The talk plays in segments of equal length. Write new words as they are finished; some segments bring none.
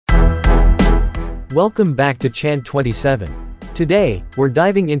Welcome back to Chan 27. Today, we're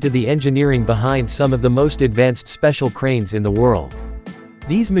diving into the engineering behind some of the most advanced special cranes in the world.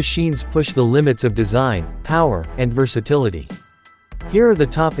 These machines push the limits of design, power, and versatility. Here are the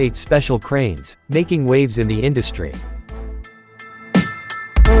top 8 special cranes, making waves in the industry.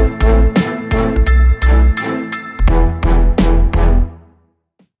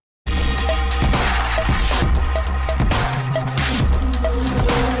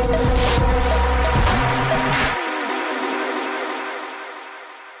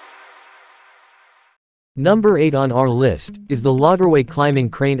 Number 8 on our list is the Loggerway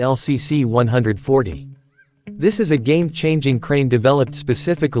Climbing Crane LCC 140. This is a game-changing crane developed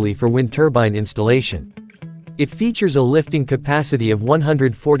specifically for wind turbine installation. It features a lifting capacity of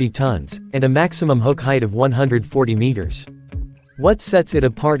 140 tons, and a maximum hook height of 140 meters. What sets it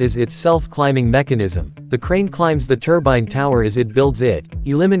apart is its self-climbing mechanism. The crane climbs the turbine tower as it builds it,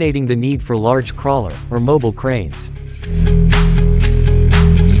 eliminating the need for large crawler, or mobile cranes.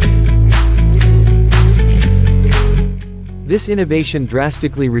 This innovation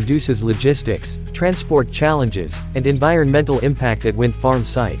drastically reduces logistics, transport challenges, and environmental impact at wind farm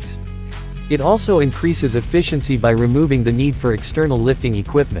sites. It also increases efficiency by removing the need for external lifting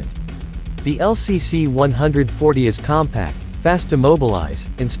equipment. The LCC 140 is compact, fast to mobilize,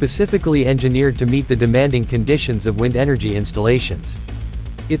 and specifically engineered to meet the demanding conditions of wind energy installations.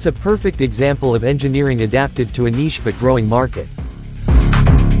 It's a perfect example of engineering adapted to a niche but growing market.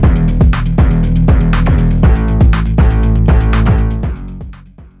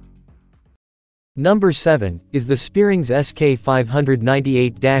 Number 7 is the Spearings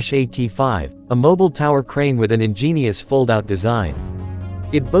SK598-AT5, a mobile tower crane with an ingenious fold-out design.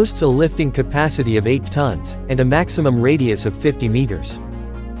 It boasts a lifting capacity of 8 tons, and a maximum radius of 50 meters.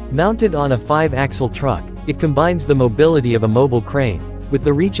 Mounted on a 5-axle truck, it combines the mobility of a mobile crane, with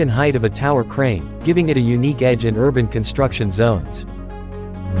the reach and height of a tower crane, giving it a unique edge in urban construction zones.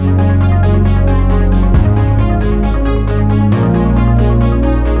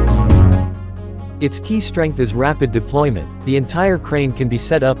 Its key strength is rapid deployment. The entire crane can be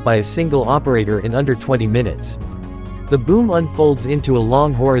set up by a single operator in under 20 minutes. The boom unfolds into a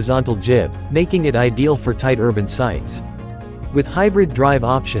long horizontal jib, making it ideal for tight urban sites. With hybrid drive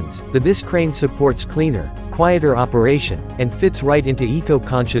options, this crane supports cleaner, quieter operation, and fits right into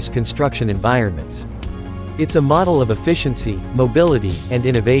eco-conscious construction environments. It's a model of efficiency, mobility, and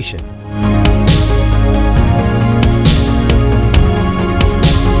innovation.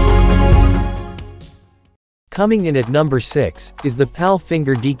 Coming in at number 6, is the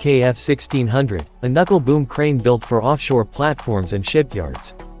Palfinger DKF 1600, a knuckle boom crane built for offshore platforms and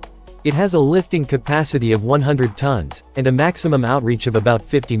shipyards. It has a lifting capacity of 100 tons, and a maximum outreach of about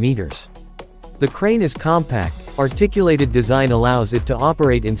 50 meters. The crane is compact. Articulated design allows it to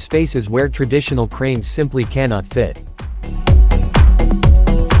operate in spaces where traditional cranes simply cannot fit.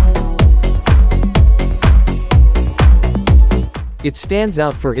 It stands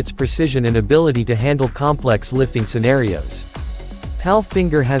out for its precision and ability to handle complex lifting scenarios.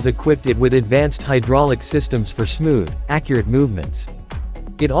 Palfinger has equipped it with advanced hydraulic systems for smooth, accurate movements.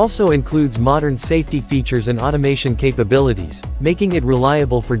 It also includes modern safety features and automation capabilities, making it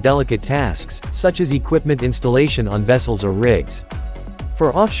reliable for delicate tasks, such as equipment installation on vessels or rigs.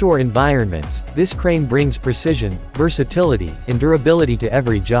 For offshore environments, this crane brings precision, versatility, and durability to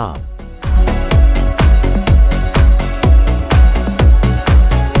every job.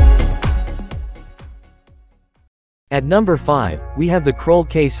 At number 5, we have the Kroll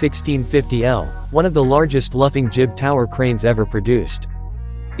K1650L, one of the largest luffing jib tower cranes ever produced.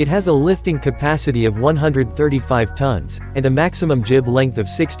 It has a lifting capacity of 135 tons, and a maximum jib length of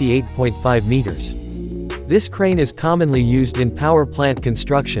 68.5 meters. This crane is commonly used in power plant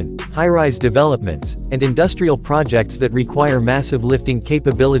construction, high-rise developments, and industrial projects that require massive lifting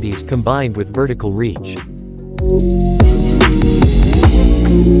capabilities combined with vertical reach.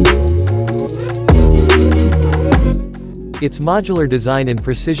 Its modular design and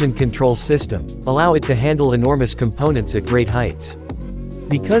precision control system allow it to handle enormous components at great heights.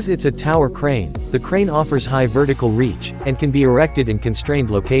 Because it's a tower crane, the crane offers high vertical reach, and can be erected in constrained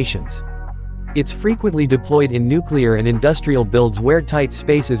locations. It's frequently deployed in nuclear and industrial builds where tight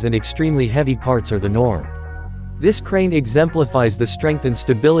spaces and extremely heavy parts are the norm. This crane exemplifies the strength and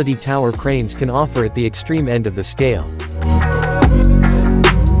stability tower cranes can offer at the extreme end of the scale.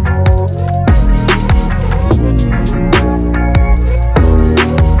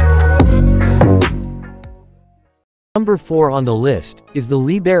 Number 4 on the list is the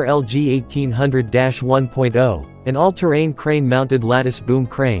Liebherr LG 1800-1.0, an all-terrain crane-mounted lattice boom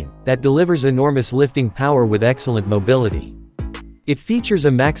crane that delivers enormous lifting power with excellent mobility. It features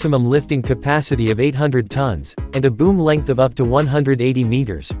a maximum lifting capacity of 800 tons, and a boom length of up to 180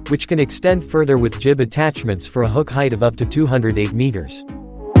 meters, which can extend further with jib attachments for a hook height of up to 208 meters.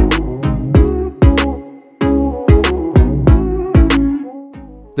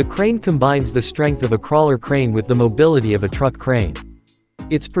 The crane combines the strength of a crawler crane with the mobility of a truck crane.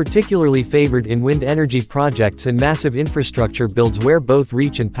 It's particularly favored in wind energy projects and massive infrastructure builds where both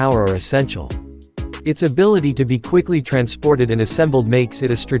reach and power are essential. Its ability to be quickly transported and assembled makes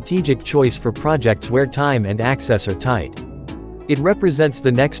it a strategic choice for projects where time and access are tight. It represents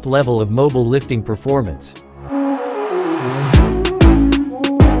the next level of mobile lifting performance.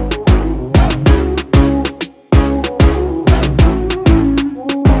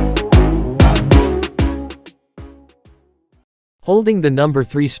 Holding the number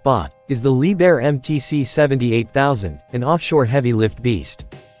 3 spot is the Liebherr MTC 78000, an offshore heavy lift beast.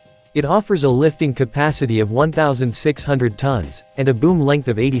 It offers a lifting capacity of 1,600 tons, and a boom length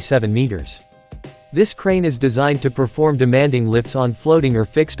of 87 meters. This crane is designed to perform demanding lifts on floating or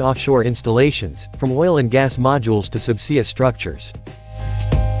fixed offshore installations, from oil and gas modules to subsea structures.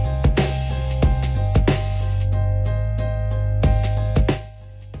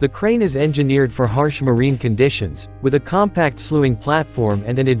 The crane is engineered for harsh marine conditions, with a compact slewing platform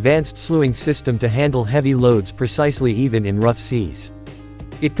and an advanced slewing system to handle heavy loads precisely even in rough seas.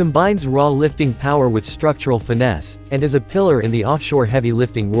 It combines raw lifting power with structural finesse, and is a pillar in the offshore heavy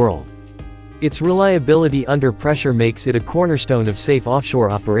lifting world. Its reliability under pressure makes it a cornerstone of safe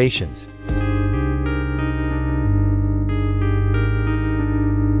offshore operations.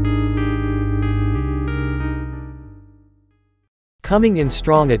 Coming in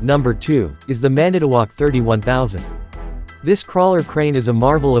strong at number 2, is the Manitowoc 31000. This crawler crane is a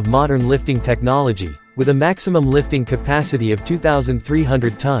marvel of modern lifting technology, with a maximum lifting capacity of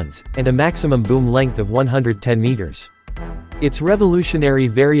 2,300 tons, and a maximum boom length of 110 meters. Its revolutionary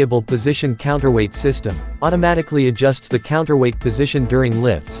variable position counterweight system automatically adjusts the counterweight position during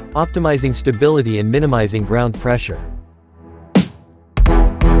lifts, optimizing stability and minimizing ground pressure.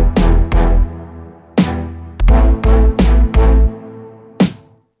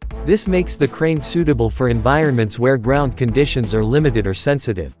 This makes the crane suitable for environments where ground conditions are limited or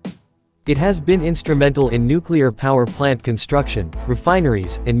sensitive. It has been instrumental in nuclear power plant construction,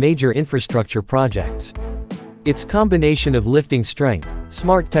 refineries, and major infrastructure projects. Its combination of lifting strength,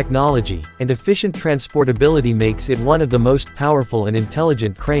 smart technology, and efficient transportability makes it one of the most powerful and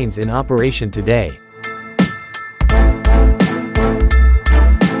intelligent cranes in operation today.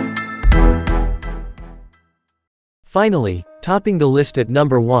 Finally, topping the list at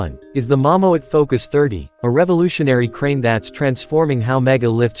number 1, is the Momowit Focus 30, a revolutionary crane that's transforming how mega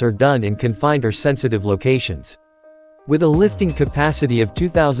lifts are done in confined or sensitive locations. With a lifting capacity of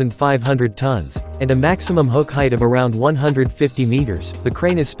 2,500 tons, and a maximum hook height of around 150 meters, the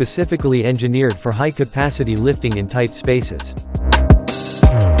crane is specifically engineered for high-capacity lifting in tight spaces.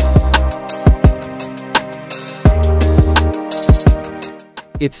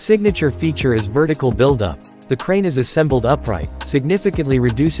 Its signature feature is vertical buildup. The crane is assembled upright, significantly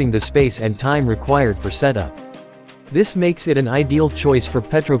reducing the space and time required for setup. This makes it an ideal choice for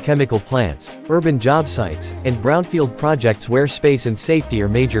petrochemical plants, urban job sites, and brownfield projects where space and safety are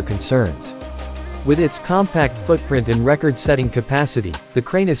major concerns. With its compact footprint and record-setting capacity, the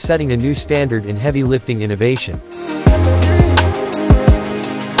crane is setting a new standard in heavy lifting innovation.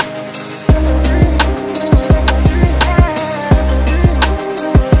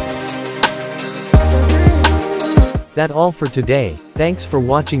 That's all for today. Thanks for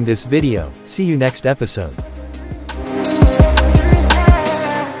watching this video. See you next episode.